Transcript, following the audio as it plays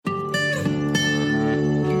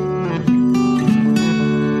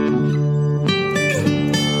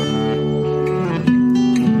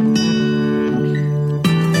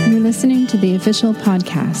official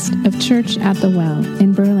podcast of Church at the Well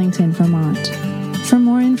in Burlington, Vermont. For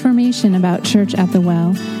more information about Church at the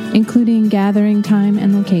Well, including gathering time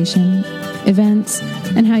and location, events,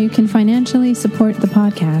 and how you can financially support the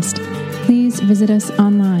podcast, please visit us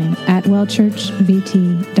online at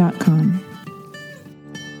wellchurchvt.com.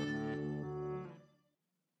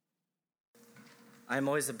 I'm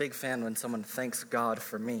always a big fan when someone thanks God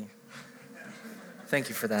for me. Thank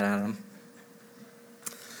you for that, Adam.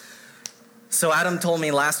 So Adam told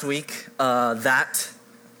me last week that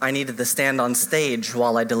I needed to stand on stage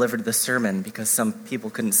while I delivered the sermon because some people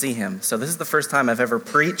couldn't see him. So this is the first time I've ever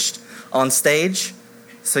preached on stage,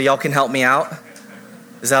 so y'all can help me out.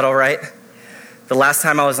 Is that all right? The last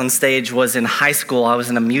time I was on stage was in high school. I was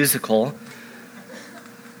in a musical.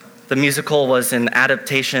 The musical was an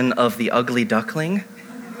adaptation of The Ugly Duckling.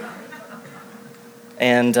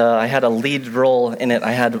 And I had a lead role in it.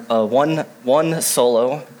 I had one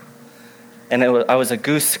solo, and I was a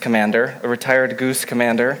goose commander, a retired goose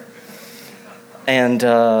commander. And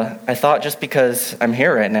I thought just because I'm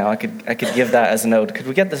here right now, I could give that as an ode. Could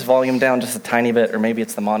we get this volume down just a tiny bit, or maybe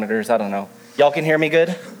it's the monitors? I don't know. Y'all can hear me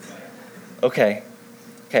good? Okay.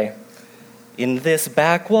 In this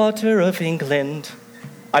backwater of England,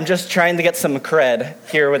 I'm just trying to get some cred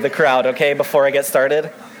here with the crowd, okay, before I get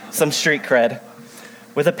started. Some street cred.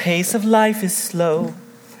 Where the pace of life is slow,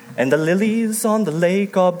 and the lilies on the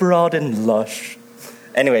lake are broad and lush.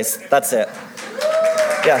 Anyways, that's it.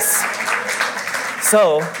 Yes.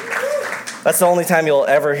 So, that's the only time you'll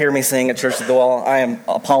ever hear me sing at Church at the Well. I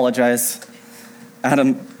apologize.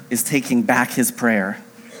 Adam is taking back his prayer.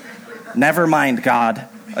 Never mind, God.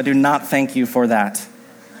 I do not thank you for that.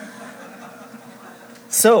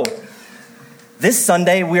 So, this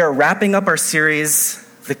Sunday, we are wrapping up our series,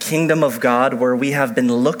 The Kingdom of God, where we have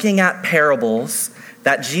been looking at parables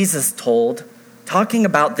that Jesus told, talking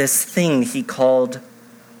about this thing he called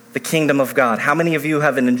the Kingdom of God. How many of you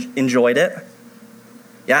have enjoyed it?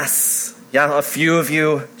 Yes. Yeah, a few of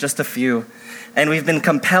you, just a few. And we've been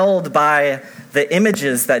compelled by the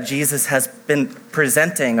images that Jesus has been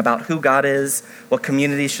presenting about who God is, what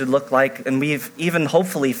community should look like, and we've even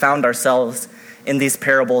hopefully found ourselves in these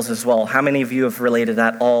parables as well. How many of you have related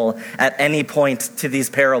at all at any point to these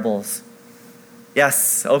parables?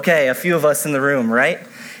 Yes, okay, a few of us in the room, right?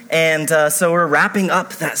 And so we're wrapping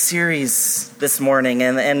up that series this morning,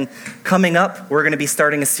 and coming up, we're going to be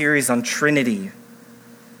starting a series on Trinity.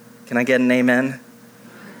 Can I get an amen?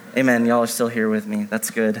 Amen, y'all are still here with me. That's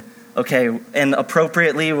good. Okay, and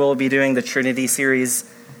appropriately, we'll be doing the Trinity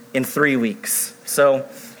series in 3 weeks. So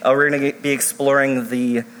we're going to be exploring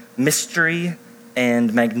the mystery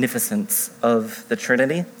and magnificence of the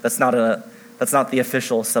Trinity. That's not the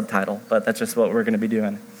official subtitle, but that's just what we're going to be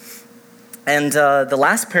doing. And the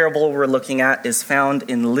last parable we're looking at is found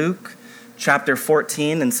in Luke chapter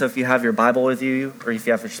 14. And so if you have your Bible with you, or if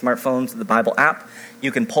you have your smartphones, the Bible app,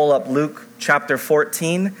 you can pull up Luke chapter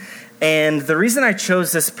 14. And the reason I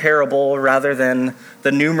chose this parable rather than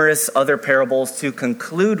the numerous other parables to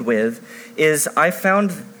conclude with is I find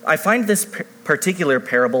this particular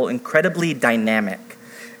parable incredibly dynamic.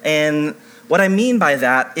 And what I mean by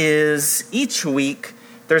that is each week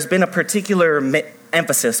there's been a particular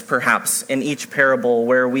emphasis perhaps in each parable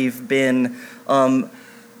where we've been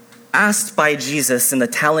asked by Jesus in the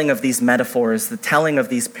telling of these metaphors, the telling of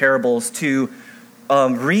these parables to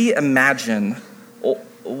reimagine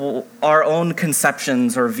our own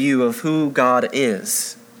conceptions or view of who God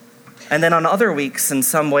is. And then on other weeks, in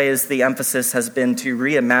some ways, the emphasis has been to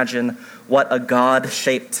reimagine what a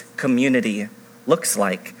God-shaped community looks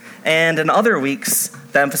like. And in other weeks,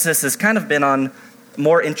 the emphasis has kind of been on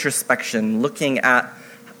more introspection, looking at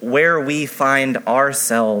where we find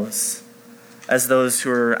ourselves as those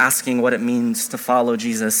who are asking what it means to follow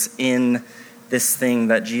Jesus in this thing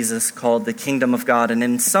that Jesus called the kingdom of God. And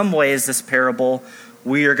in some ways, this parable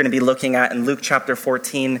we are going to be looking at in Luke chapter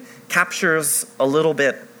 14 captures a little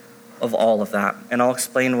bit of all of that. And I'll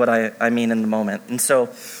explain what I mean in a moment. And so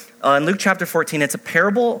in Luke chapter 14, it's a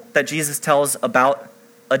parable that Jesus tells about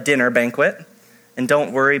a dinner banquet. And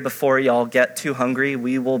don't worry, before y'all get too hungry,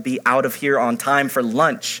 we will be out of here on time for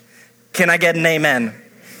lunch. Can I get an amen?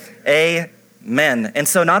 Amen. And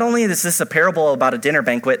so not only is this a parable about a dinner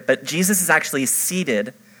banquet, but Jesus is actually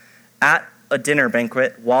seated at a dinner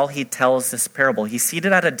banquet while he tells this parable. He's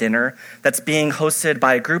seated at a dinner that's being hosted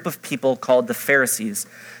by a group of people called the Pharisees.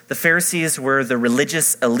 The Pharisees were the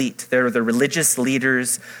religious elite. They're the religious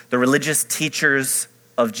leaders, the religious teachers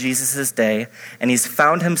of Jesus' day, and he's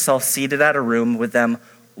found himself seated at a room with them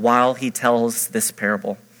while he tells this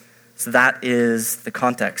parable. So that is the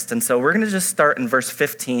context. And so we're going to just start in verse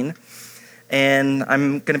 15. and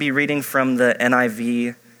I'm going to be reading from the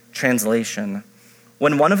NIV translation.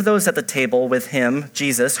 When one of those at the table with him,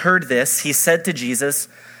 Jesus, heard this, he said to Jesus,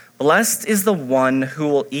 "Blessed is the one who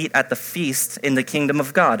will eat at the feast in the kingdom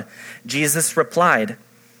of God." Jesus replied,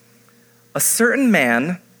 "A certain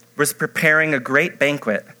man was preparing a great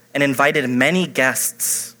banquet and invited many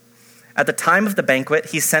guests. At the time of the banquet,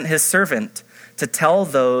 he sent his servant to tell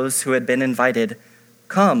those who had been invited,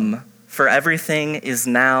 'Come, for everything is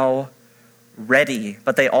now ready.'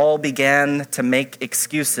 But they all began to make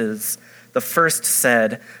excuses. The first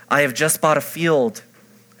said, 'I have just bought a field,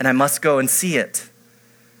 and I must go and see it.'"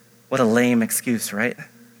 What a lame excuse, right?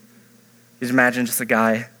 You just imagine just a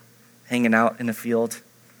guy hanging out in a field,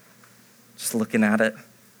 just looking at it.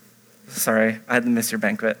 "Sorry, I had to miss your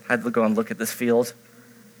banquet. I had to go and look at this field.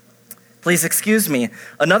 Please excuse me."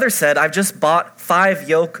 Another said, "I've just bought 5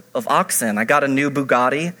 yoke of oxen. I got a new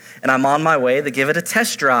Bugatti, and I'm on my way to give it a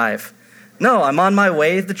test drive." "No, I'm on my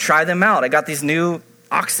way to try them out. I got these new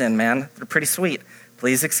oxen, man. They're pretty sweet.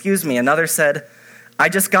 Please excuse me." Another said, "I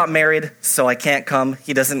just got married, so I can't come."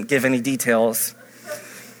 He doesn't give any details.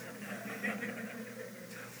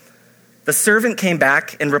 The servant came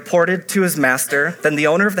back and reported to his master. Then the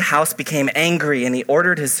owner of the house became angry, and he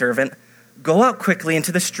ordered his servant, "Go out quickly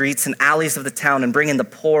into the streets and alleys of the town and bring in the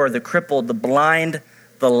poor, the crippled, the blind,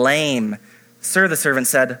 the lame." "Sir," the servant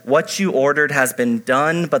said, "what you ordered has been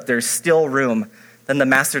done, but there's still room." Then the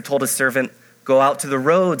master told his servant, "Go out to the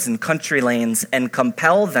roads and country lanes and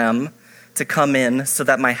compel them to come in so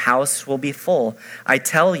that my house will be full. I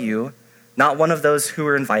tell you, not one of those who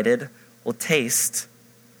were invited will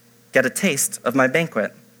get a taste of my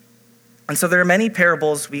banquet." And so there are many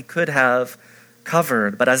parables we could have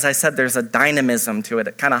covered, but as I said, there's a dynamism to it.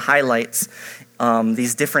 It kind of highlights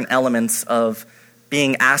these different elements of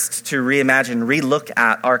being asked to reimagine, relook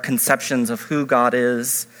at our conceptions of who God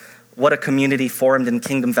is, what a community formed in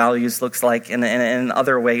kingdom values looks like, and in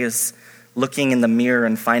other ways, looking in the mirror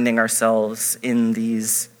and finding ourselves in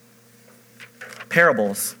these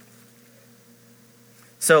parables.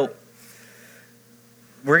 So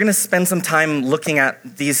we're going to spend some time looking at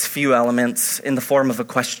these few elements in the form of a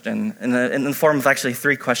question, in the form of actually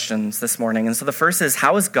 3 questions this morning. And so the first is,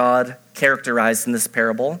 how is God characterized in this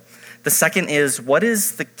parable? The second is, what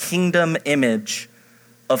is the kingdom image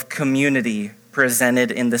of community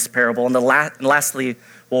presented in this parable? And lastly,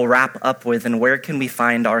 we'll wrap up with, and where can we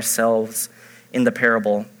find ourselves in the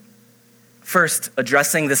parable? First,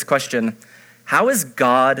 addressing this question, how is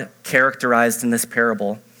God characterized in this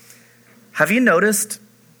parable? Have you noticed,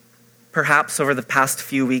 perhaps over the past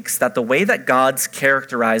few weeks, that the way that God's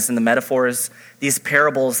characterized in the metaphors, these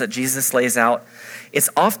parables that Jesus lays out, it's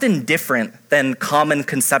often different than common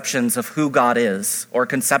conceptions of who God is or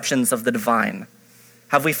conceptions of the divine?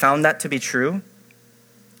 Have we found that to be true?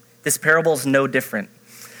 This parable is no different.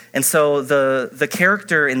 And so the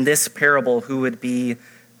character in this parable who would be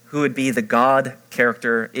the God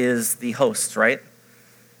character is the host, right?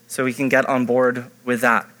 So we can get on board with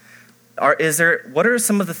that. What are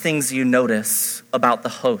some of the things you notice about the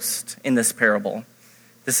host in this parable?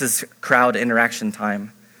 This is crowd interaction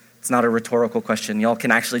time. It's not a rhetorical question. Y'all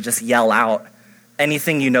can actually just yell out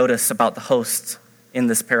anything you notice about the host in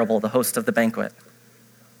this parable, the host of the banquet.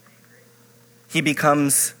 He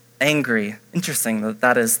becomes angry. Interesting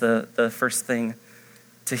that is the first thing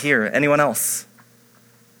to hear. Anyone else?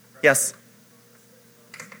 Yes?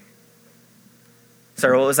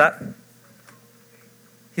 Sorry, what was that?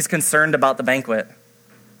 He's concerned about the banquet.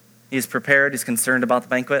 He's prepared. He's concerned about the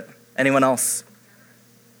banquet. Anyone else?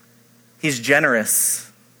 He's generous.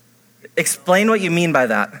 Explain what you mean by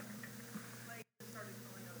that.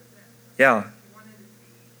 Yeah.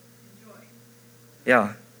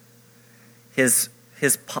 Yeah. His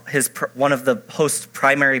one of the host's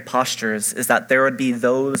primary postures is that there would be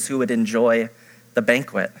those who would enjoy the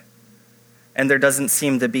banquet. And there doesn't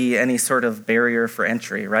seem to be any sort of barrier for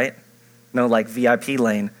entry, right? No, like VIP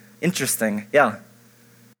lane. Interesting. Yeah.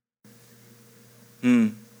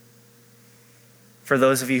 For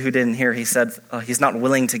those of you who didn't hear, he said he's not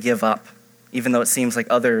willing to give up, even though it seems like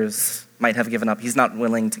others might have given up. He's not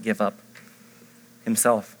willing to give up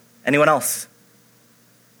himself. Anyone else?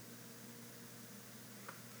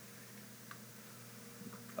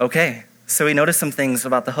 Okay, so we notice some things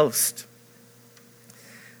about the host.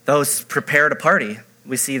 The host prepared a party.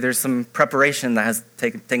 We see there's some preparation that has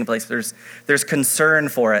taken place. There's concern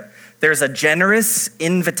for it. There's a generous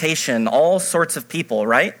invitation. All sorts of people,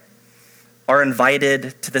 right, are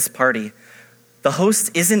invited to this party. The host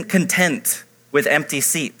isn't content with empty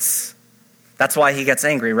seats. That's why he gets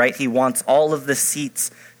angry, right? He wants all of the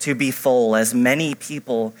seats to be full, as many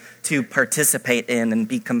people to participate in and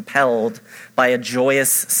be compelled by a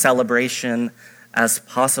joyous celebration as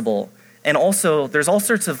possible. And also, there's all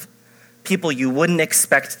sorts of people you wouldn't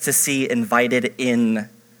expect to see invited in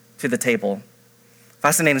to the table.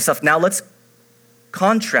 Fascinating stuff. Now let's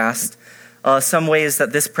contrast some ways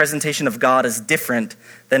that this presentation of God is different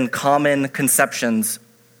than common conceptions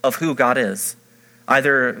of who God is.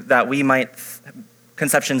 Either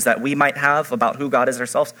conceptions that we might have about who God is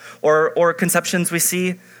ourselves, or conceptions we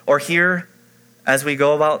see or hear as we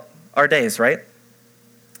go about our days, right?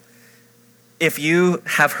 If you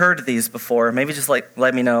have heard these before, maybe just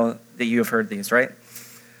let me know that you have heard these, right?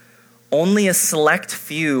 Only a select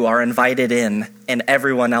few are invited in and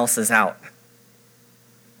everyone else is out.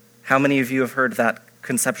 How many of you have heard that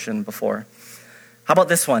conception before? How about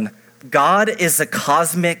this one? God is a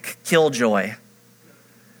cosmic killjoy.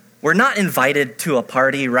 We're not invited to a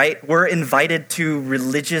party, right? We're invited to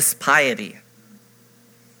religious piety.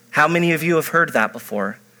 How many of you have heard that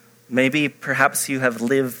before? Maybe perhaps you have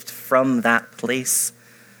lived from that place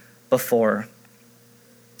before.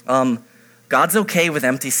 God's okay with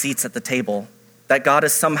empty seats at the table. That God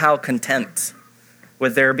is somehow content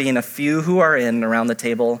with there being a few who are in around the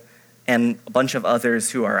table and a bunch of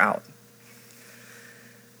others who are out.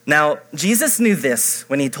 Now, Jesus knew this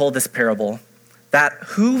when he told this parable, that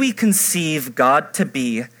who we conceive God to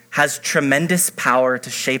be has tremendous power to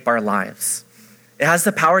shape our lives. It has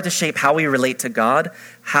the power to shape how we relate to God,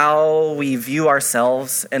 how we view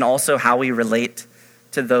ourselves, and also how we relate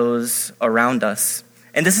to those around us.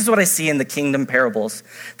 And this is what I see in the kingdom parables,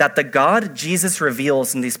 that the God Jesus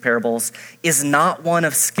reveals in these parables is not one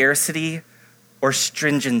of scarcity or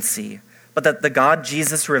stringency, but that the God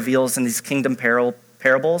Jesus reveals in these kingdom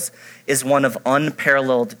parables is one of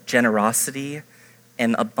unparalleled generosity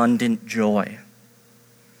and abundant joy.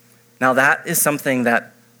 Now that is something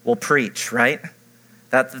that we'll preach, right?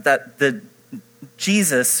 That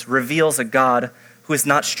Jesus reveals a God who is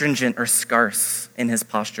not stringent or scarce in his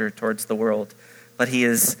posture towards the world, but he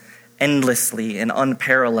is endlessly and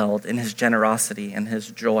unparalleled in his generosity and his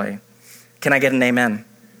joy. Can I get an amen?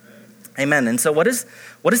 Amen. And so what is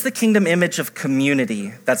the kingdom image of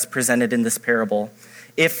community that's presented in this parable?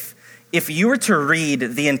 If you were to read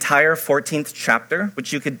the entire 14th chapter,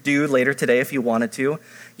 which you could do later today if you wanted to,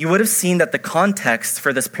 you would have seen that the context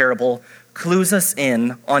for this parable clues us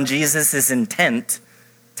in on Jesus' intent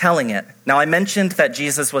telling it. Now, I mentioned that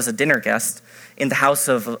Jesus was a dinner guest in the house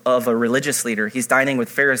of a religious leader. He's dining with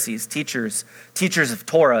Pharisees, teachers of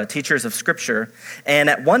Torah, teachers of Scripture. And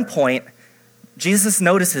at one point, Jesus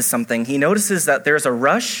notices something. He notices that there's a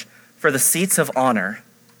rush for the seats of honor.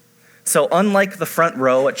 So unlike the front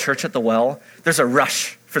row at Church at the Well, there's a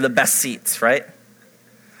rush for the best seats, right?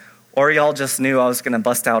 Or y'all just knew I was going to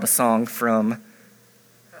bust out a song from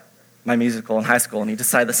my musical in high school and you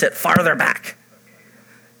decided to sit farther back.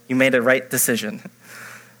 You made a right decision.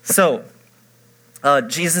 So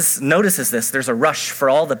Jesus notices this. There's a rush for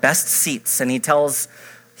all the best seats, and he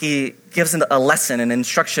gives a lesson, an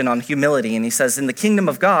instruction on humility, and he says, in the kingdom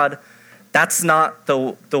of God, that's not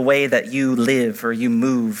the way that you live or you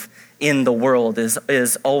move in the world,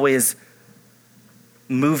 is always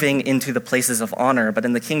moving into the places of honor. But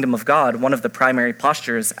in the kingdom of God, one of the primary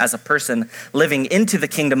postures as a person living into the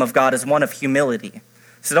kingdom of God is one of humility.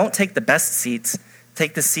 So don't take the best seats,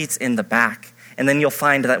 take the seats in the back. And then you'll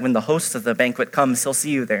find that when the host of the banquet comes, he'll see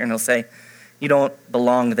you there and he'll say, you don't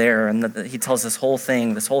belong there. And he tells this whole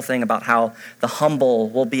thing about how the humble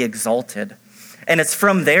will be exalted. And it's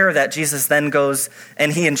from there that Jesus then goes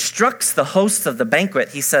and he instructs the host of the banquet.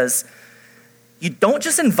 He says, you don't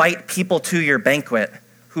just invite people to your banquet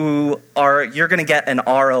you're going to get an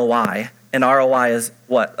ROI. An ROI is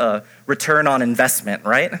what? Return on investment,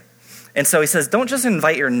 right? And so he says, don't just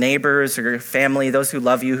invite your neighbors or your family, those who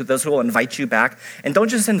love you, those who will invite you back. And don't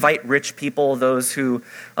just invite rich people, those who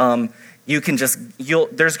there's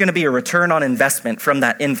going to be a return on investment from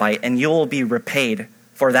that invite, and you'll be repaid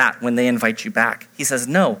for that when they invite you back. He says,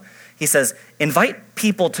 no. He says, invite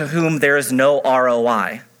people to whom there is no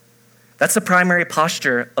ROI. That's the primary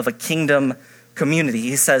posture of a kingdom community.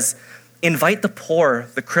 He says, invite the poor,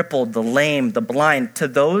 the crippled, the lame, the blind, to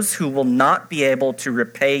those who will not be able to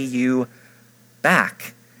repay you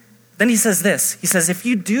back. Then he says this. He says, if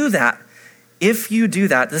you do that,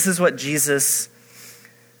 this is what Jesus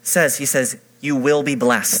says. He says, you will be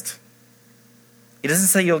blessed. He doesn't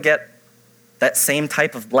say you'll get that same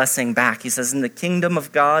type of blessing back. He says, in the kingdom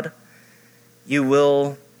of God, you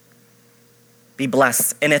will be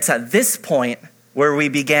blessed. And it's at this point where we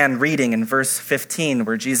began reading in verse 15,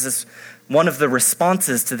 where Jesus one of the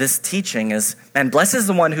responses to this teaching is, and blessed is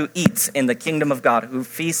the one who eats in the kingdom of God, who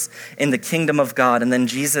feasts in the kingdom of God. And then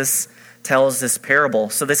Jesus tells this parable.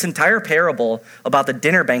 So this entire parable about the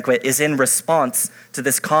dinner banquet is in response to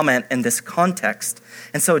this comment and this context.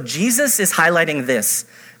 And so Jesus is highlighting this,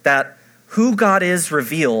 that who God is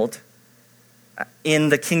revealed in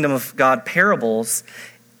the kingdom of God parables,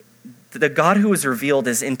 the God who is revealed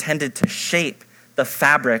is intended to shape the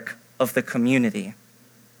fabric of the community.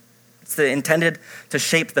 It's intended to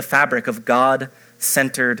shape the fabric of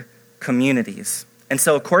God-centered communities. And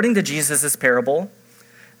so according to Jesus' parable,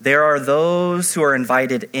 there are those who are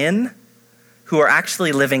invited in who are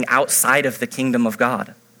actually living outside of the kingdom of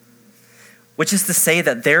God, which is to say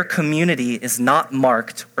that their community is not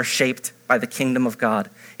marked or shaped by the kingdom of God.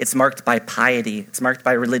 It's marked by piety. It's marked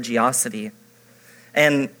by religiosity.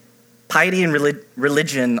 And piety and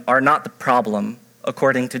religion are not the problem,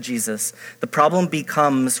 according to Jesus. The problem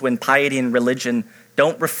becomes when piety and religion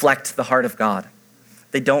don't reflect the heart of God.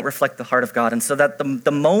 They don't reflect the heart of God. And so that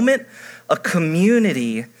the moment a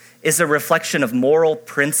community is a reflection of moral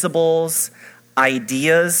principles,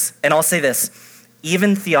 ideas, and I'll say this,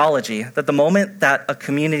 even theology, that the moment that a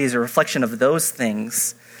community is a reflection of those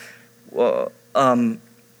things, that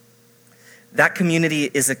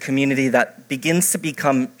community is a community that begins to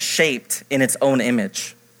become shaped in its own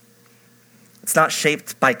image. It's not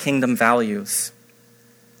shaped by kingdom values,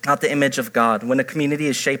 not the image of God. When a community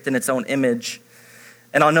is shaped in its own image,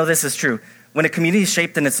 and I'll know this is true, when a community is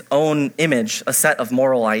shaped in its own image, a set of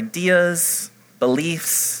moral ideas,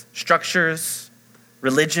 beliefs, structures,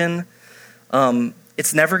 religion,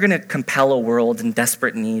 it's never going to compel a world in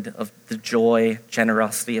desperate need of the joy,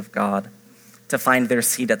 generosity of God to find their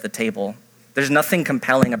seat at the table. There's nothing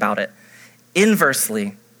compelling about it.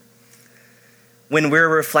 Inversely, when we're a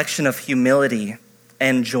reflection of humility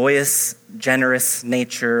and joyous, generous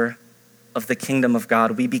nature of the kingdom of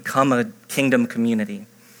God, we become a kingdom community.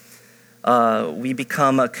 We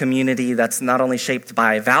become a community that's not only shaped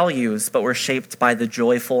by values, but we're shaped by the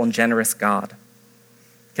joyful and generous God.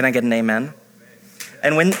 Can I get an amen?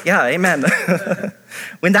 And amen.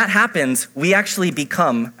 When that happens, we actually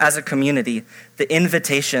become, as a community, the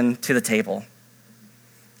invitation to the table.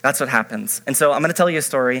 That's what happens. And so I'm going to tell you a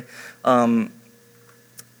story.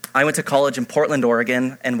 I went to college in Portland,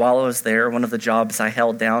 Oregon, and while I was there, one of the jobs I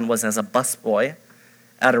held down was as a busboy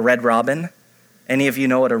at a Red Robin. Any of you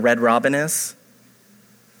know what a Red Robin is?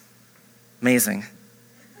 Amazing.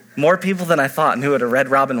 More people than I thought knew what a Red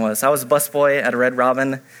Robin was. I was a busboy at a Red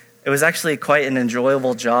Robin. It was actually quite an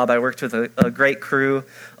enjoyable job. I worked with a great crew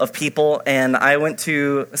of people, and I went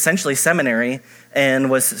to essentially seminary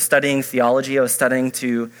and was studying theology. I was studying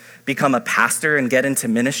to become a pastor and get into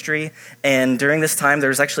ministry. And during this time, there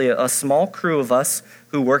was actually a small crew of us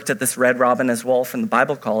who worked at this Red Robin as well from the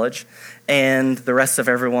Bible college. And the rest of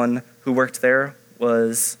everyone who worked there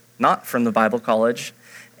was not from the Bible college.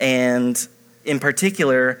 And in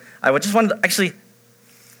particular, I'm going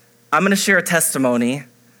to share a testimony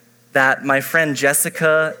that my friend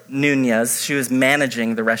Jessica Nunez, she was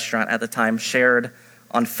managing the restaurant at the time, shared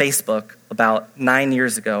on Facebook about 9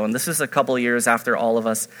 years ago. And this was a couple of years after all of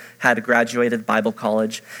us had graduated Bible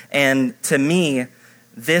college. And to me,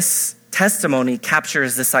 this testimony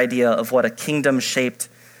captures this idea of what a kingdom-shaped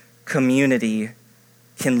community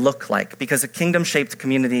can look like. Because a kingdom-shaped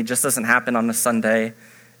community just doesn't happen on a Sunday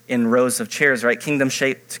in rows of chairs, right?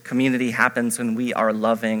 Kingdom-shaped community happens when we are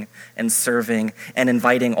loving and serving and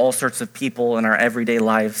inviting all sorts of people in our everyday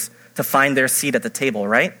lives to find their seat at the table,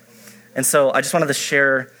 right? And so I just wanted to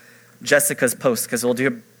share Jessica's post because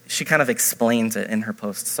she kind of explains it in her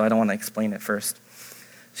post, so I don't want to explain it first.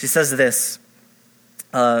 She says this,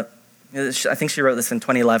 I think she wrote this in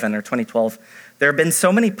 2011 or 2012. There have been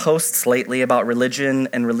so many posts lately about religion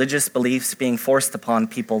and religious beliefs being forced upon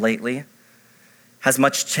people lately. Has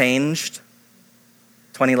much changed?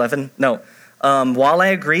 2011? No. While I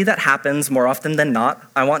agree that happens more often than not,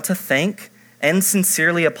 I want to thank and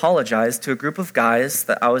sincerely apologize to a group of guys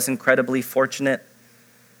that I was incredibly fortunate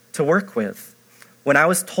to work with. When I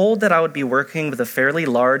was told that I would be working with a fairly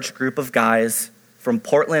large group of guys from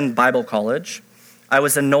Portland Bible College, I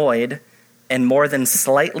was annoyed and more than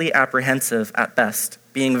slightly apprehensive at best.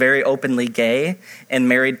 Being very openly gay and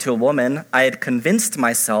married to a woman, I had convinced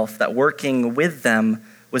myself that working with them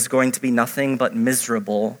was going to be nothing but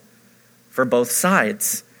miserable for both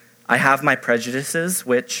sides. I have my prejudices,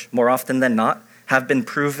 which, more often than not, have been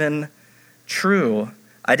proven true.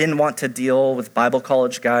 I didn't want to deal with Bible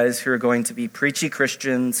college guys who are going to be preachy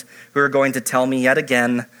Christians, who are going to tell me yet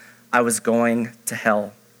again I was going to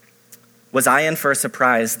hell. Was I in for a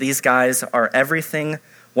surprise? These guys are everything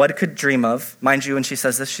one could dream of. Mind you, when she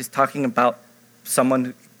says this, she's talking about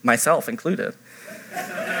someone, myself included.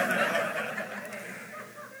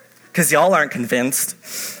 Because y'all aren't convinced.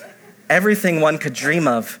 Everything one could dream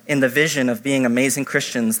of in the vision of being amazing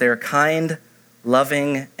Christians. They are kind,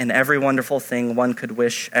 loving, and every wonderful thing one could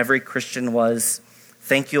wish every Christian was.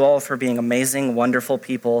 Thank you all for being amazing, wonderful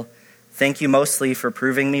people. Thank you mostly for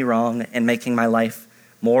proving me wrong and making my life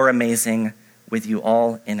more amazing with you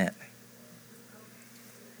all in it.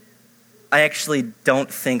 I actually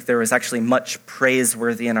don't think there was actually much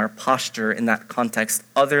praiseworthy in our posture in that context,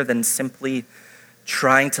 other than simply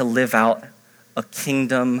trying to live out a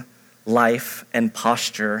kingdom life and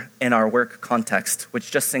posture in our work context, which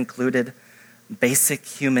just included basic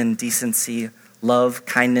human decency, love,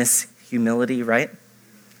 kindness, humility, right?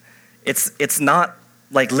 It's not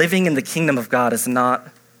like living in the kingdom of God is not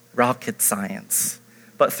rocket science,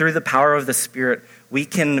 but through the power of the Spirit, we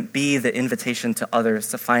can be the invitation to others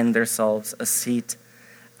to find themselves a seat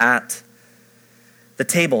at the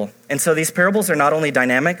table. And so these parables are not only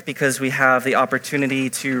dynamic because we have the opportunity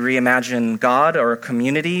to reimagine God or a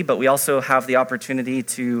community, but we also have the opportunity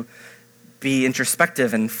to be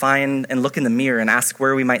introspective and find and look in the mirror and ask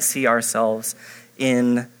where we might see ourselves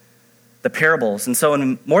in the parables. And so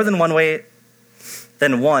in more than one way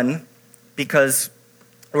than one, because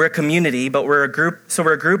we're a community, but we're a group. So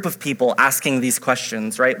we're a group of people asking these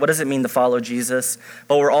questions, right? What does it mean to follow Jesus?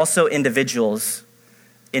 But we're also individuals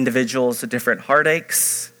with different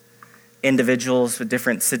heartaches, individuals with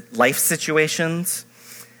different life situations.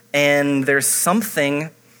 And there's something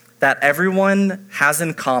that everyone has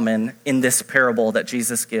in common in this parable that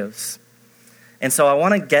Jesus gives. And so I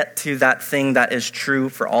want to get to that thing that is true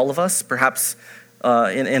for all of us. Perhaps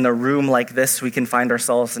in a room like this, we can find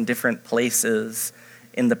ourselves in different places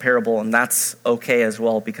in the parable, and that's okay as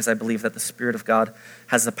well, because I believe that the Spirit of God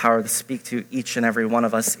has the power to speak to each and every one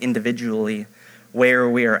of us individually where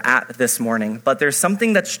we are at this morning. But there's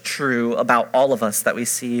something that's true about all of us that we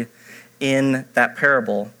see in that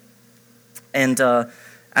parable. And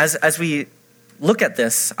as we look at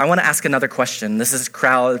this, I want to ask another question. This is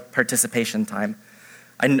crowd participation time.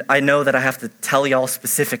 I know that I have to tell y'all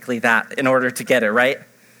specifically that in order to get it, right?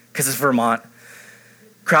 Because it's Vermont.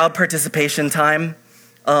 Crowd participation time.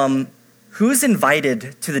 Who's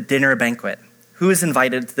invited to the dinner banquet? Who is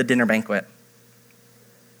invited to the dinner banquet?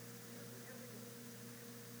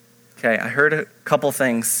 Okay, I heard a couple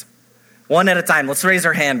things. One at a time. Let's raise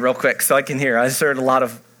our hand real quick so I can hear. I just heard a lot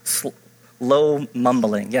of low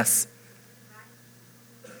mumbling. Yes.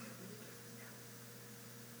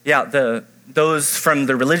 Yeah, those from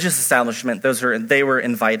the religious establishment, they were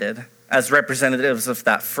invited as representatives of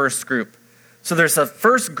that first group. So there's a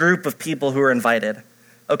first group of people who are invited.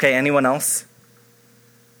 Okay, anyone else?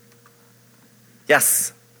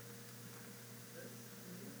 Yes.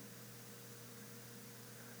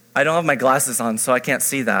 I don't have my glasses on, so I can't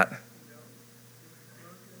see that.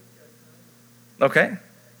 Okay.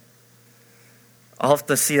 I'll have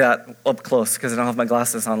to see that up close because I don't have my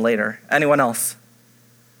glasses on later. Anyone else?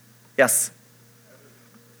 Yes.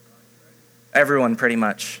 Everyone, pretty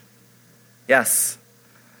much. Yes.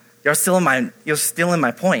 You're stealing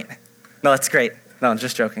my point. No, that's great. No, I'm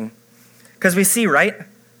just joking. Because we see, right,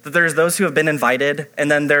 that there's those who have been invited,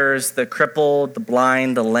 and then there's the crippled, the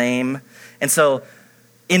blind, the lame. And so,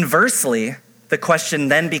 inversely, the question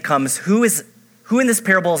then becomes, who in this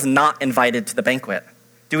parable is not invited to the banquet?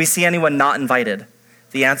 Do we see anyone not invited?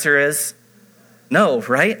 The answer is no,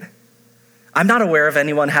 right? I'm not aware of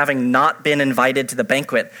anyone having not been invited to the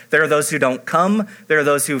banquet. There are those who don't come. There are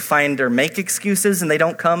those who find or make excuses and they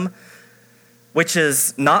don't come, which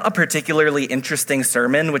is not a particularly interesting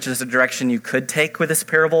sermon, which is a direction you could take with this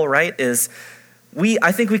parable, right?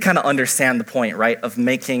 I think we kind of understand the point, right, of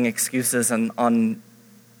making excuses on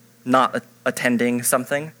not attending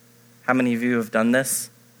something. How many of you have done this?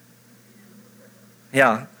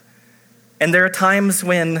 Yeah. And there are times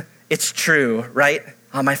when it's true, right?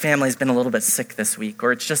 Oh, my family's been a little bit sick this week,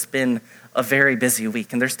 or it's just been a very busy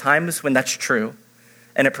week. And there's times when that's true,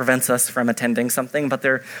 and it prevents us from attending something. But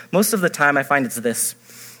most of the time I find it's this.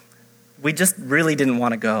 We just really didn't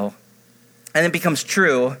want to go. And it becomes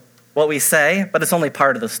true what we say, but it's only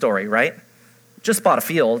part of the story, right? Just bought a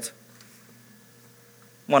field.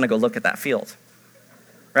 Want to go look at that field,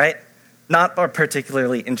 right? Not a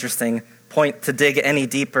particularly interesting point to dig any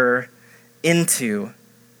deeper into.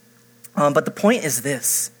 But the point is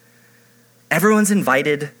this. Everyone's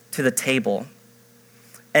invited to the table.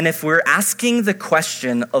 And if we're asking the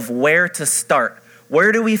question of where to start,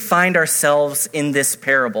 Where do we find ourselves in this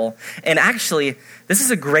parable? And actually, this is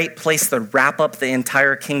a great place to wrap up the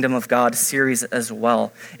entire Kingdom of God series as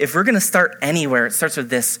well. If we're going to start anywhere, it starts with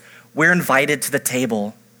this. We're invited to the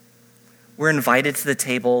table. We're invited to the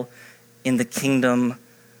table in the kingdom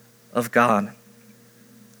of God.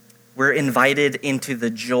 We're invited into the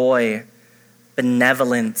joy,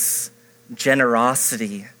 benevolence,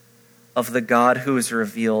 generosity of the God who is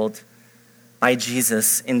revealed by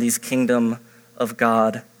Jesus in these kingdom of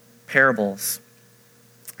God parables.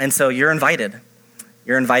 And so you're invited.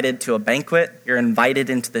 You're invited to a banquet. You're invited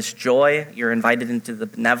into this joy. You're invited into the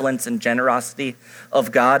benevolence and generosity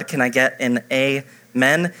of God. Can I get an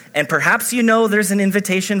amen? And perhaps you know there's an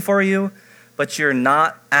invitation for you, but you're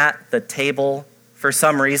not at the table for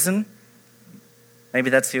some reason. Maybe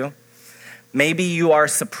that's you. Maybe you are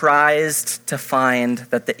surprised to find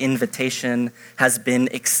that the invitation has been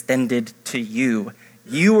extended to you.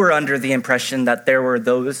 You were under the impression that there were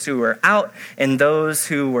those who were out and those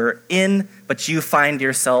who were in, but you find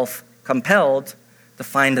yourself compelled to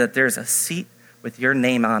find that there's a seat with your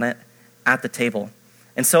name on it at the table.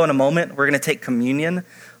 And so in a moment, we're going to take communion.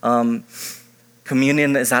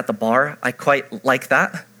 Communion is at the bar. I quite like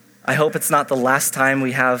that. I hope it's not the last time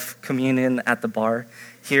we have communion at the bar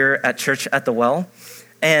here at Church at the Well.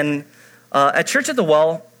 And at Church at the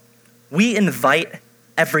Well, we invite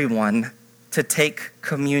everyone to take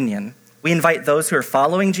communion. We invite those who are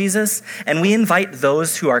following Jesus, and we invite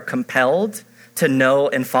those who are compelled to know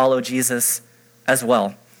and follow Jesus as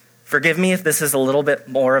well. Forgive me if this is a little bit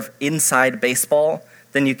more of inside baseball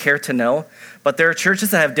than you care to know, but there are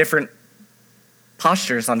churches that have different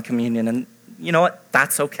postures on communion, and you know what?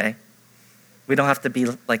 That's okay. We don't have to be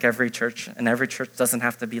like every church, and every church doesn't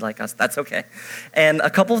have to be like us. That's okay. And a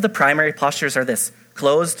couple of the primary postures are this: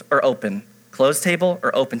 closed or open. Closed table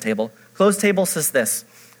or open table. Closed table says this: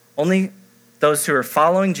 only those who are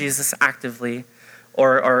following Jesus actively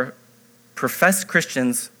or are professed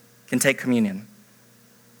Christians can take communion.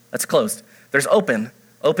 That's closed. There's open.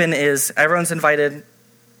 Open is everyone's invited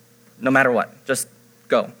no matter what. Just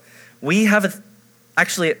go. We have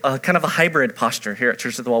actually a kind of a hybrid posture here at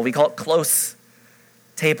Church at the Well. We call it close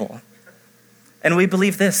table. And we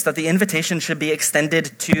believe this, that the invitation should be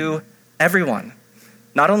extended to everyone.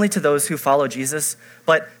 Not only to those who follow Jesus,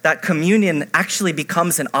 but that communion actually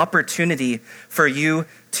becomes an opportunity for you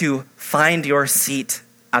to find your seat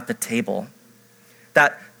at the table.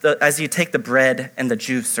 That as you take the bread and the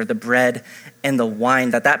juice, or the bread and the wine,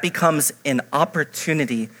 that becomes an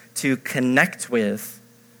opportunity to connect with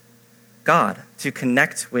God, to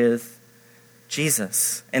connect with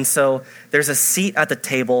Jesus. And so there's a seat at the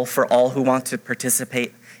table for all who want to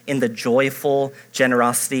participate in the joyful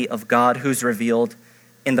generosity of God who's revealed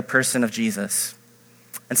in the person of Jesus.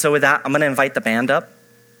 And so with that, I'm going to invite the band up.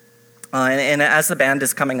 And as the band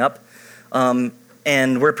is coming up,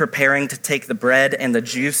 and we're preparing to take the bread and the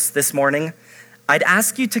juice this morning, I'd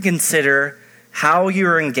ask you to consider how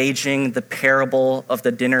you're engaging the parable of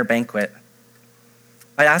the dinner banquet.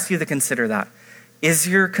 I'd ask you to consider that. Is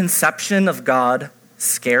your conception of God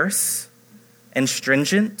scarce and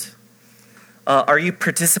stringent? Are you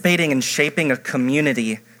participating in shaping a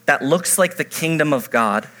community that looks like the kingdom of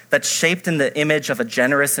God, that's shaped in the image of a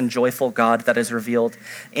generous and joyful God that is revealed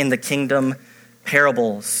in the kingdom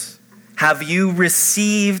parables? Have you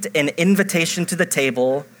received an invitation to the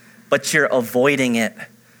table, but you're avoiding it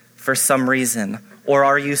for some reason? Or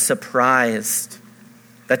are you surprised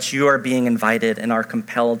that you are being invited and are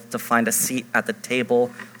compelled to find a seat at the table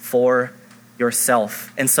for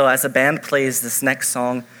yourself? And so as the band plays this next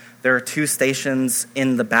song, there are 2 stations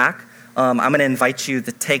in the back. I'm going to invite you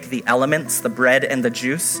to take the elements, the bread and the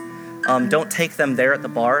juice. Don't take them there at the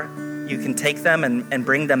bar. You can take them and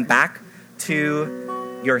bring them back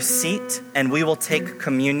to your seat, and we will take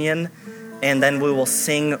communion, and then we will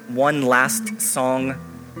sing one last song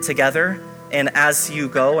together. And as you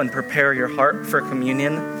go and prepare your heart for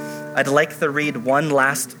communion, I'd like to read one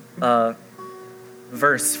last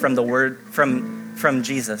verse from the word from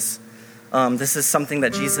Jesus. This is something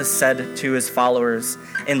that Jesus said to his followers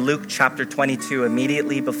in Luke chapter 22,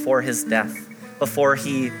 immediately before his death, before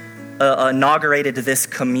he inaugurated this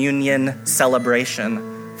communion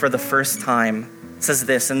celebration for the first time. It says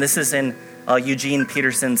this, and this is in Eugene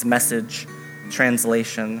Peterson's Message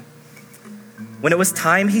translation. When it was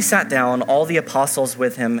time, he sat down, all the apostles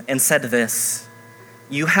with him, and said this: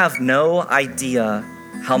 "You have no idea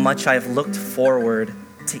how much I've looked forward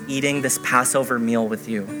to eating this Passover meal with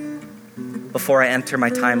you before I enter my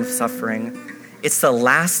time of suffering. It's the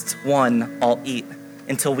last one I'll eat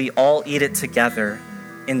until we all eat it together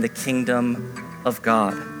in the kingdom of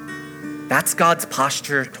God." That's God's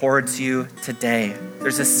posture towards you today.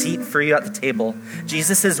 There's a seat for you at the table.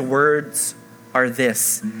 Jesus' words are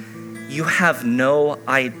this: you have no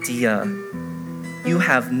idea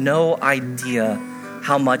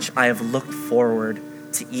how much I have looked forward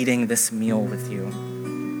to eating this meal with you.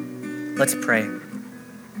 Let's pray.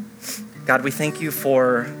 God, we thank you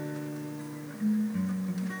for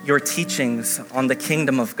your teachings on the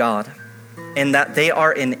kingdom of God, and that they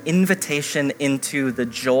are an invitation into the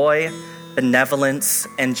joy, benevolence,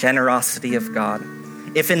 and generosity of God.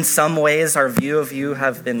 If in some ways our view of you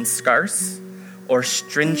have been scarce or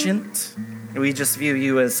stringent, we just view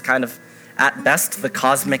you as kind of, at best, the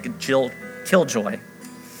cosmic killjoy.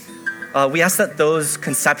 We ask that those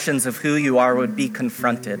conceptions of who you are would be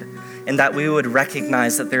confronted, and that we would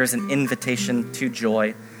recognize that there is an invitation to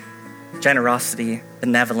joy, generosity,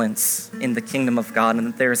 benevolence in the kingdom of God, and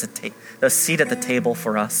that there is a seat at the table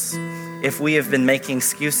for us. If we have been making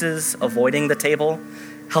excuses, avoiding the table,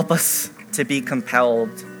 help us to be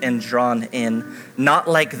compelled and drawn in, not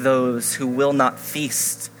like those who will not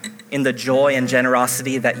feast in the joy and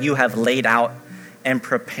generosity that you have laid out and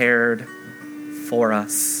prepared for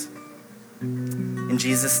us. In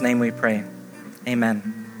Jesus' name we pray.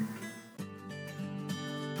 Amen.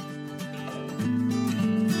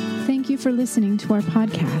 Thank you for listening to our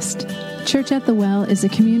podcast. Church at the Well is a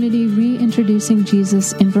community reintroducing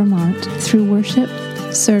Jesus in Vermont through worship,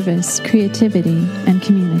 service, creativity, and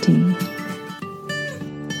community.